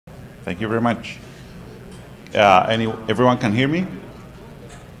Thank you very much. Everyone can hear me?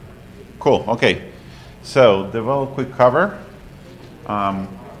 Cool, okay. So, Devel QuickCover.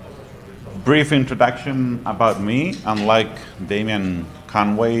 Brief introduction about me. Unlike Damian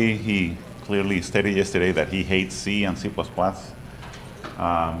Conway, he clearly stated yesterday that he hates C and C++.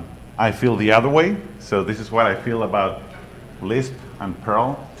 I feel the other way, so this is what I feel about Lisp and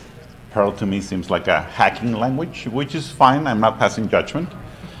Perl. Perl to me seems like a hacking language, which is fine, I'm not passing judgment.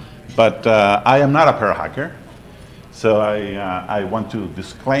 But I am not a Perl hacker, so I want to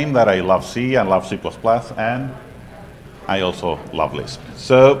disclaim that I love C, I love C++, and I also love Lisp.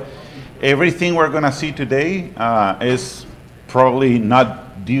 So everything we're going to see today is probably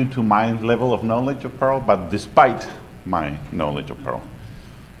not due to my level of knowledge of Perl, but despite my knowledge of Perl.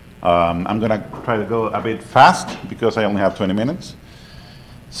 I'm going to try to go a bit fast because I only have 20 minutes.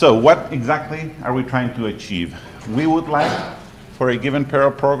 So what exactly are we trying to achieve? We would like, for a given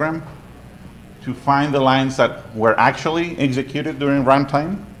Perl program, to find the lines that were actually executed during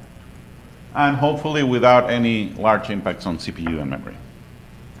runtime, and hopefully without any large impacts on CPU and memory.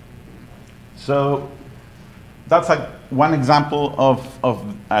 So that's like one example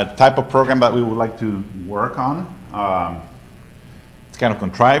of a type of program that we would like to work on. It's kind of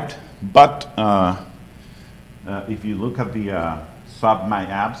contrived, but if you look at the sub my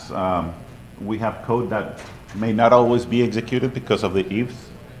apps, we have code that may not always be executed because of the ifs,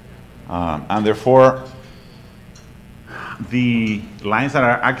 and therefore the lines that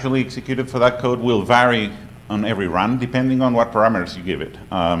are actually executed for that code will vary on every run depending on what parameters you give it.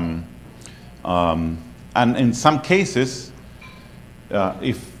 And in some cases,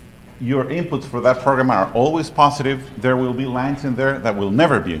 if your inputs for that program are always positive, there will be lines in there that will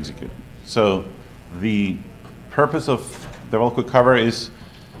never be executed. So the purpose of Devel QuickCover is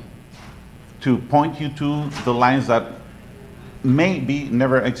to point you to the lines that may be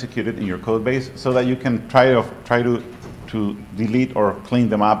never executed in your code base so that you can try to delete or clean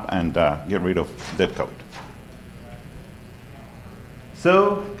them up and get rid of dead code.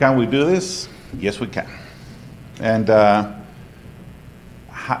 So can we do this? Yes, we can. And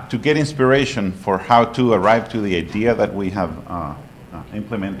to get inspiration for how to arrive to the idea that we have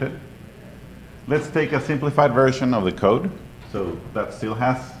implemented, let's take a simplified version of the code. So that still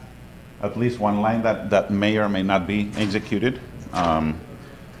has at least one line that may or may not be executed.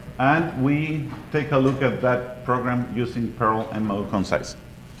 And we take a look at that program using Perl and mode concise.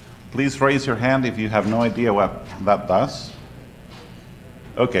 Please raise your hand if you have no idea what that does.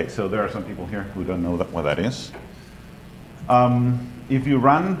 Okay, so there are some people here who don't know what that is. If you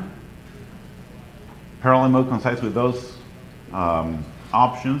run Perl and mode concise with those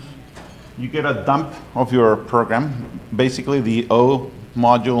options, you get a dump of your program. Basically, the O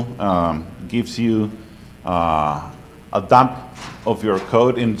module gives you a dump of your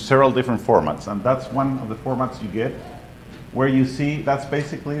code in several different formats, and that's one of the formats you get where you see that's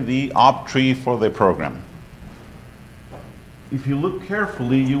basically the op tree for the program. If you look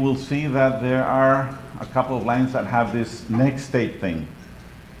carefully, you will see that there are a couple of lines that have this next state thing.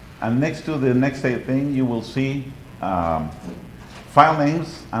 And next to the next state thing, you will see file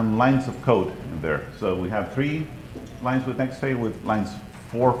names and lines of code in there. So we have 3 lines with next state with lines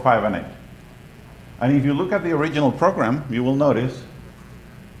 4, 5, and 8. And if you look at the original program, you will notice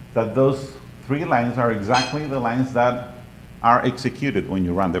that those 3 lines are exactly the lines that are executed when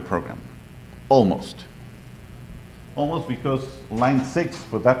you run the program. Almost. Almost, because line 6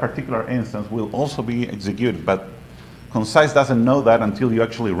 for that particular instance will also be executed, but concise doesn't know that until you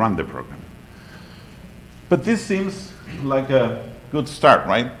actually run the program. But this seems like a good start,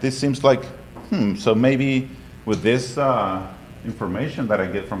 right? This seems like, so maybe with this information that I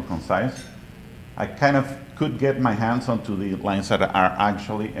get from concise, I kind of could get my hands onto the lines that are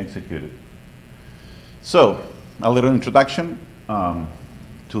actually executed. So, a little introduction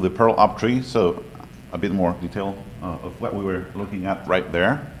to the Perl op tree. So, a bit more detail of what we were looking at right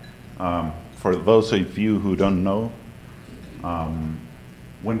there. For those of you who don't know,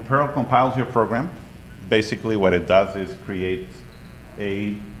 when Perl compiles your program, basically what it does is create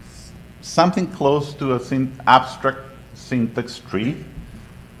something close to an abstract syntax tree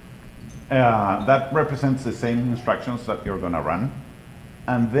that represents the same instructions that you're going to run.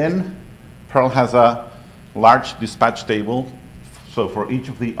 And then Perl has a large dispatch table. So for each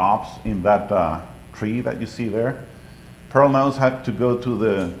of the ops in that tree that you see there, Perl knows how to go to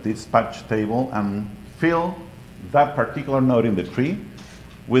the dispatch table and fill that particular node in the tree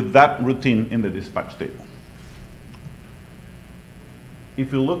with that routine in the dispatch table.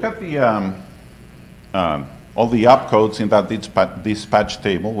 If you look at the all the opcodes in that dispatch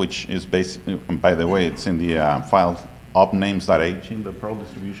table, which is basically, by the way, it's in the file opnames.h in the Perl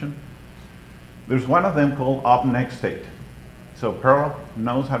distribution. There's one of them called opNextState. So Perl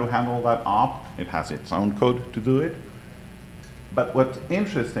knows how to handle that op. It has its own code to do it. But what's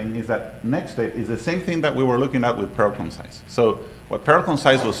interesting is that nextState is the same thing that we were looking at with Perl concise. So what Perl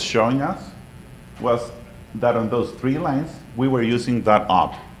concise was showing us was that on those 3 lines, we were using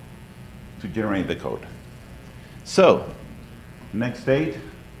 .op to generate the code. So nextState,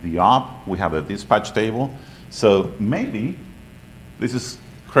 the op, we have a dispatch table. So maybe this is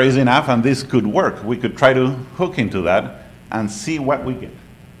crazy enough and this could work. We could try to hook into that and see what we get.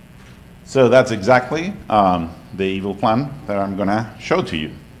 So that's exactly the evil plan that I'm going to show to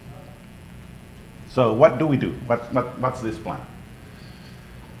you. So what do we do? What's this plan?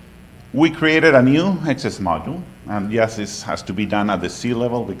 We created a new XS module. And yes, this has to be done at the C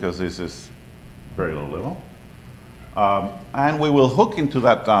level because this is very low level. And we will hook into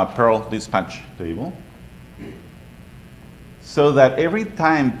that Perl dispatch table so that every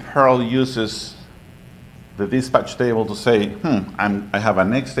time Perl uses the dispatch table to say, I have a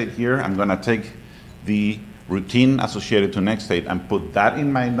next state here, I'm going to take the routine associated to nextState and put that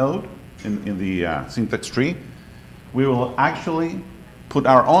in my node in the syntax tree, we will actually put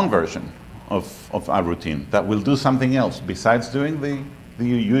our own version of our routine that will do something else. Besides doing the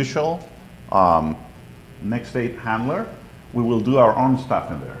usual nextState handler, we will do our own stuff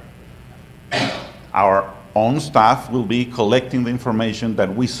in there. Our own stuff will be collecting the information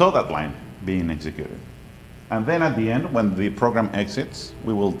that we saw that line being executed. And then at the end, when the program exits,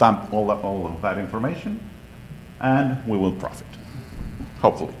 we will dump all of that information, and we will profit,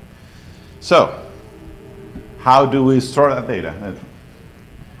 hopefully. So, how do we store that data?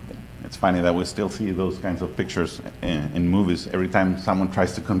 It's funny that we still see those kinds of pictures in movies every time someone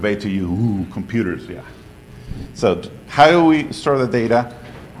tries to convey to you, ooh, computers, yeah. So, how do we store the data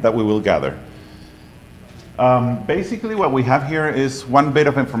that we will gather? Basically, what we have here is 1 bit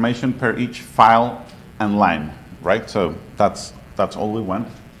of information per each file and line, right? So that's all we want.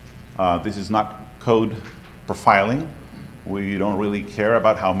 This is not code profiling. We don't really care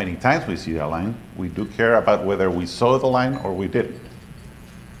about how many times we see a line. We do care about whether we saw the line or we didn't.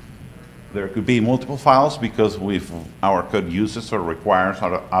 There could be multiple files because if our code uses or requires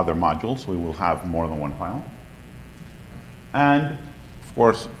other modules, we will have more than 1 file. And of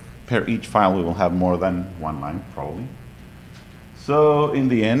course, per each file, we will have more than 1 line, probably. So in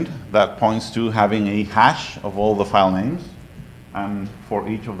the end, that points to having a hash of all the file names. And for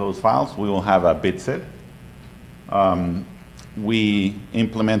each of those files, we will have a bit set. We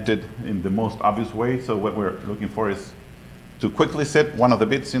implemented in the most obvious way. So what we're looking for is to quickly set one of the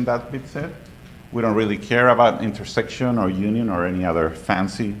bits in that bit set. We don't really care about intersection or union or any other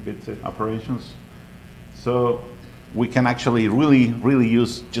fancy bit set operations. So we can actually really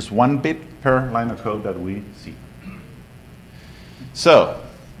use just 1 bit per line of code that we see. So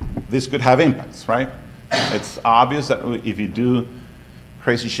this could have impacts, right? It's obvious that if you do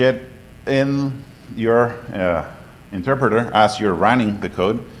crazy shit in your interpreter as you're running the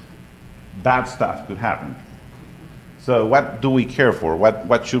code, bad stuff could happen. So what do we care for?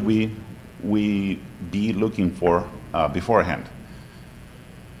 What should we be looking for beforehand?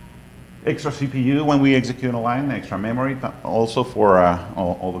 Extra CPU when we execute a line, extra memory also for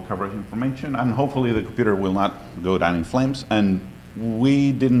all the coverage information, and hopefully the computer will not go down in flames. And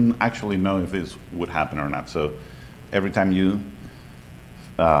we didn't actually know if this would happen or not. So every time you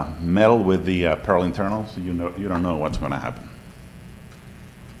meddle with the Perl internals, you don't know what's going to happen.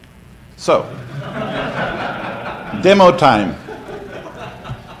 So demo time.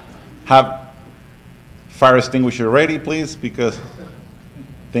 Have fire extinguisher ready, please, because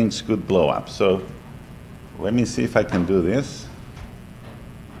things could blow up. So let me see if I can do this.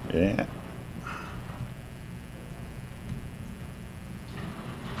 Yeah.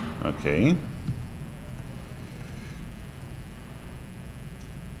 Okay.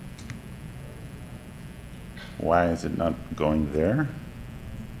 Why is it not going there?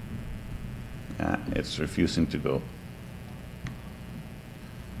 It's refusing to go.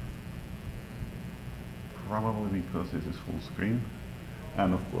 Probably because this is full screen.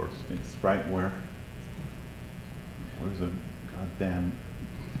 And of course, it's right where's the goddamn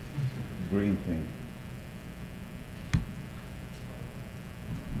green thing?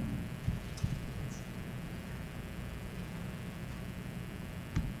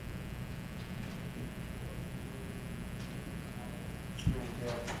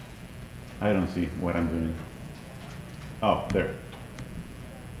 I don't see what I'm doing. Oh, there.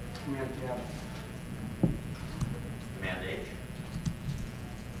 Command tab. Command H.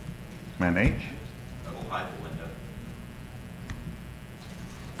 Command H? That will hide the window.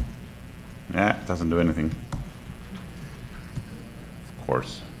 Yeah, it doesn't do anything.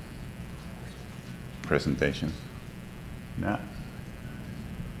 course, presentations. Yeah.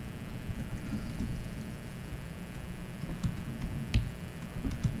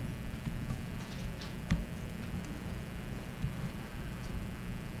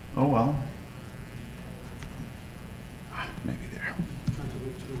 Oh well. Maybe there.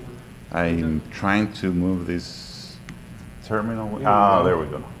 I'm trying to move this terminal. Ah, there we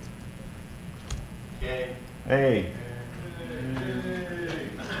go. Okay. Hey.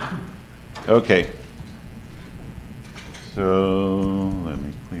 Okay. So let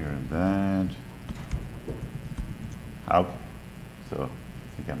me clear that. Out. So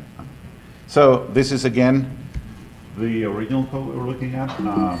again. So this is again the original code we were looking at,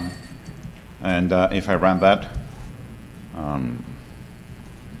 and if I run that,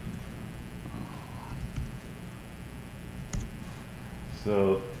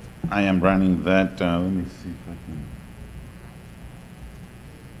 so I am running that. Let me see if I can.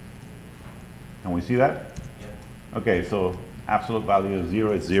 Can we see that? Yeah. Okay, so absolute value of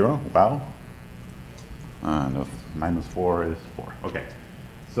 0 is 0. Wow. And of -4 is 4. Okay.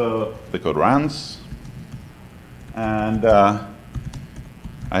 So the code runs. And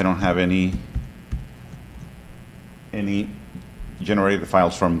I don't have any generated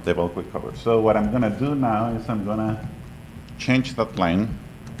files from Devel QuickCover. So what I'm going to do now is I'm going to change that line.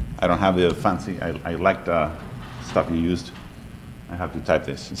 I don't have the fancy, I like the stuff you used. I have to type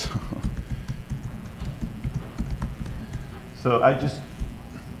this. So I just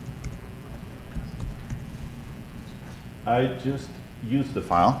use the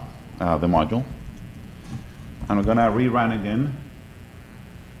file, the module. I'm going to rerun again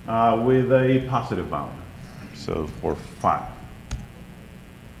with a positive value, so for 5.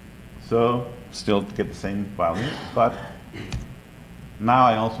 So still get the same value, but now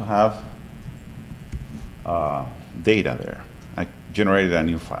I also have data there. I generated a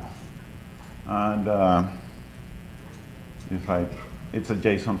new file. And it's a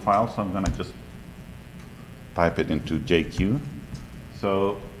JSON file, so I'm going to just type it into JQ.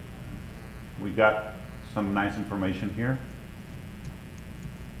 So we got some nice information here.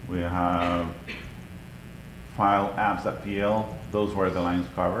 We have file apps.pl. Those were the lines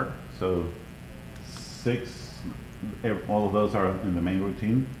covered. So 6, all of those are in the main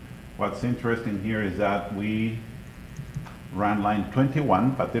routine. What's interesting here is that we ran line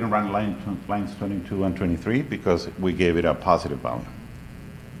 21, but didn't run lines 22 and 23 because we gave it a positive value.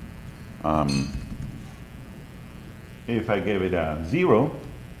 If I gave it a 0,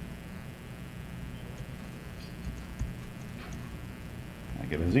 I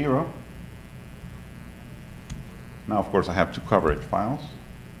get a 0. Now, of course, I have two coverage files,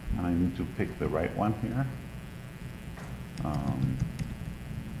 and I need to pick the right one here.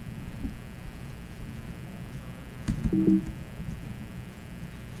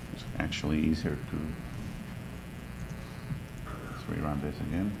 It's actually easier to, let's rerun this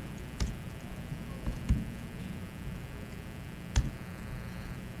again.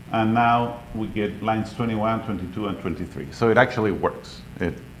 And now we get lines 21, 22, and 23. So it actually works.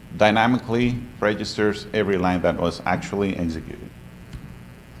 It dynamically registers every line that was actually executed.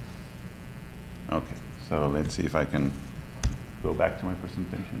 Okay, so let's see if I can go back to my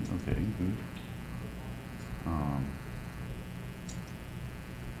presentation. Okay, good.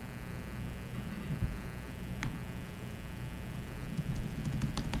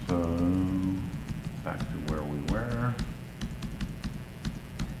 So back to where we were.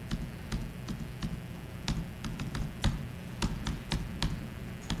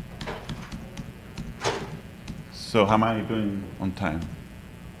 So how am I doing on time?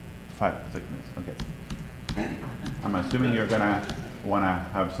 5, 6 minutes, okay. I'm assuming you're gonna wanna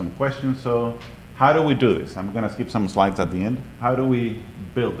have some questions, so how do we do this? I'm gonna skip some slides at the end. How do we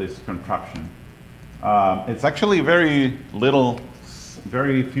build this contraption? It's actually very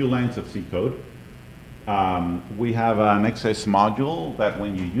few lines of C code. We have an XS module that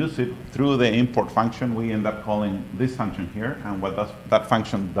when you use it through the import function, we end up calling this function here, and what that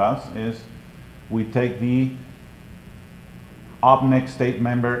function does is we take the next state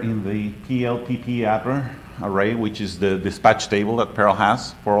member in the PLPP array, which is the dispatch table that Perl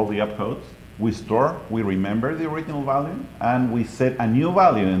has for all the opcodes. We remember the original value, and we set a new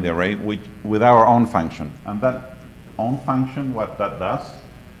value in the array with our own function. And that own function, what that does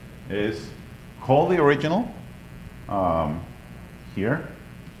is call the original here.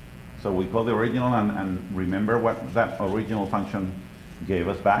 So we call the original and remember what that original function gave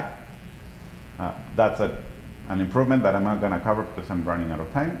us back. That's an improvement that I'm not going to cover because I'm running out of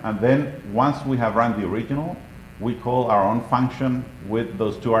time. And then once we have run the original, we call our own function with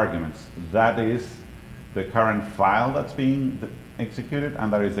those two arguments. That is the current file that's being executed,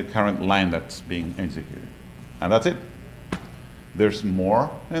 and that is the current line that's being executed. And that's it. There's more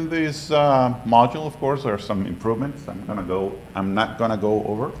in this module, of course. There are some improvements. I'm not gonna go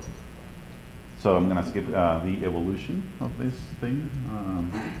over. So I'm gonna skip the evolution of this thing.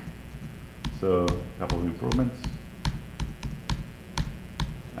 So a couple of improvements.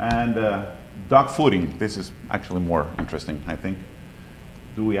 And dog fooding. This is actually more interesting, I think.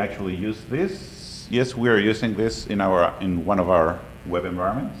 Do we actually use this? Yes, we are using this in one of our web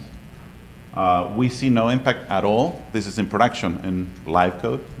environments. We see no impact at all. This is in production in live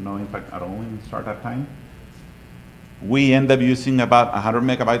code. No impact at all in startup time. We end up using about 100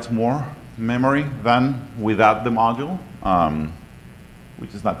 megabytes more memory than without the module,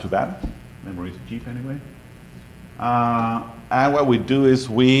 which is not too bad. Memory is cheap anyway. And what we do is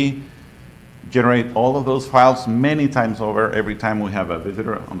we generate all of those files many times over. Every time we have a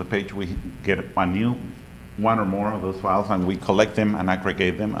visitor on the page, we get one or more of those files, and we collect them and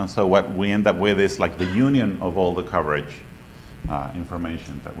aggregate them. And so what we end up with is like the union of all the coverage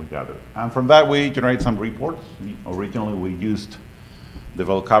information that we gathered. And from that, we generate some reports. Originally, we used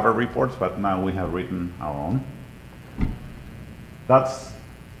Devel cover reports, but now we have written our own. That's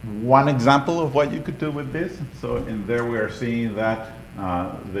one example of what you could do with this. So in there, we are seeing that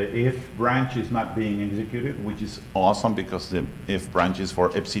the if branch is not being executed, which is awesome because the if branch is for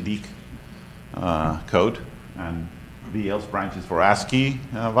EBCDIC code, and the else branch is for ASCII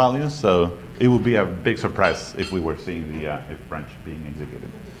values. So it would be a big surprise if we were seeing the if branch being executed.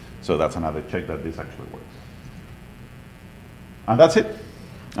 So that's another check that this actually works. And that's it.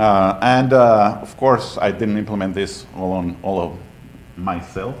 Of course, I didn't implement this all of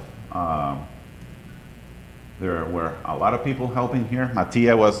myself. There were a lot of people helping here.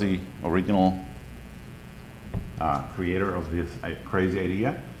 Mattia was the original creator of this crazy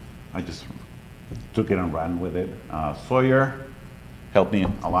idea. I just took it and ran with it. Sawyer helped me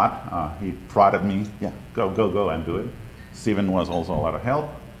a lot. He prodded me, yeah, go and do it. Steven was also a lot of help.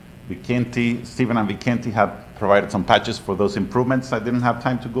 Steven and Vicente have provided some patches for those improvements I didn't have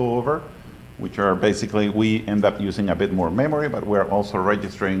time to go over, which are basically, we end up using a bit more memory, but we're also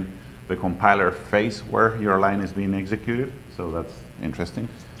registering the compiler phase where your line is being executed. So that's interesting.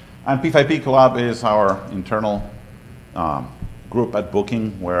 And P5P Collab is our internal group at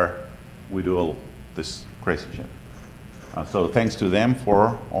Booking where we do all this crazy shit. So thanks to them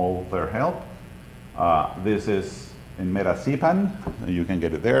for all their help. This is in Metacipan. You can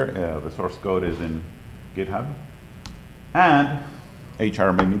get it there. The source code is in GitHub. And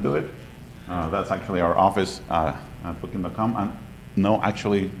HR made me do it. That's actually our office at Booking.com. And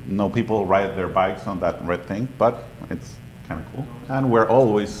no people ride their bikes on that red thing, but it's kind of cool. And we're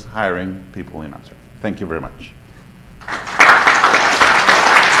always hiring people in Amsterdam. Thank you very much.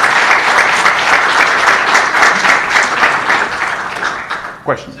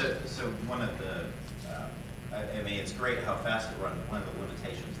 Questions? So one of the, I mean, it's great how fast it runs. One of the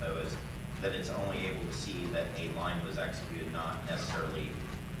limitations, though, is that it's only able to see that a line was executed, not necessarily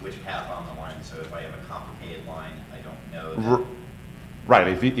which path on the line. So if I have a complicated line, I don't know that. Right.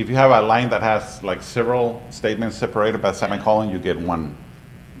 If you have a line that has like several statements separated by semicolon, you get one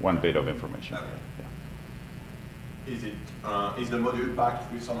bit of information. Okay. Yeah. Is the module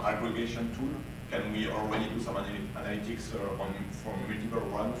packed with some aggregation tool? Can we already do some analytics from multiple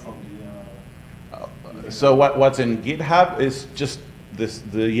runs from the? So what's in GitHub is just the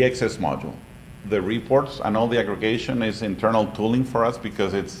EXS module. The reports and all the aggregation is internal tooling for us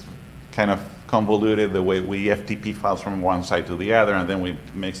because it's kind of convoluted the way we FTP files from one side to the other and then we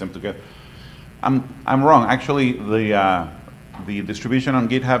mix them together. I'm wrong. Actually, the distribution on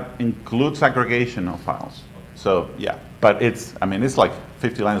GitHub includes aggregation of files. So yeah, but it's like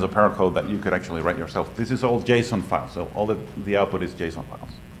 50 lines of Perl code that you could actually write yourself. This is all JSON files, so all the output is JSON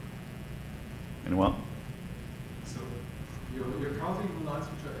files. Anyone? So you're counting the lines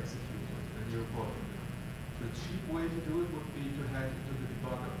which are executed and you're reporting them. The cheap way to do it would be to hack into the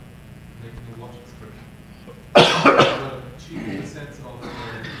debugger, making a watch description. Well, cheap in the sense of do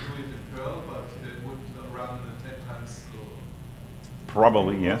it in Perl, but it would run 10 times slower.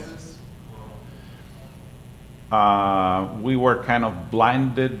 Probably, yes. We were kind of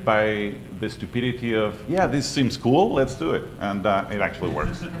blinded by the stupidity of, yeah, this seems cool, let's do it. And it actually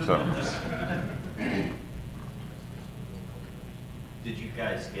works. So. Did you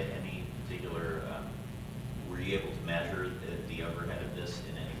guys get any particular, were you able to measure the overhead of this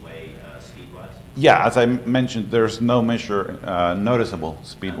in any way speed-wise? Yeah, as I mentioned, there's no measure noticeable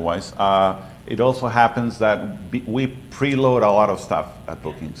speed-wise. It also happens that we preload a lot of stuff at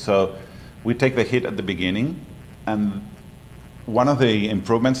Booking. So we take the hit at the beginning, and one of the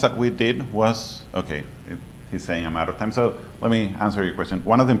improvements that we did was, okay, he's saying I'm out of time. So let me answer your question.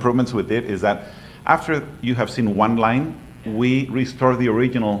 One of the improvements we did is that after you have seen one line, we restore the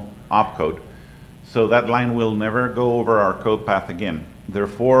original opcode. So that line will never go over our code path again.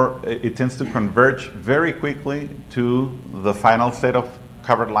 Therefore, it tends to converge very quickly to the final set of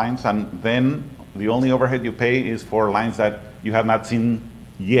covered lines, and then the only overhead you pay is for lines that you have not seen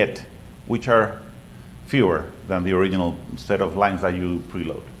yet, which are fewer than the original set of lines that you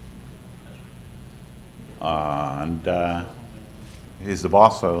preload. And he's the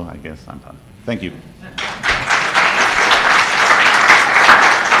boss, so I guess I'm done. Thank you.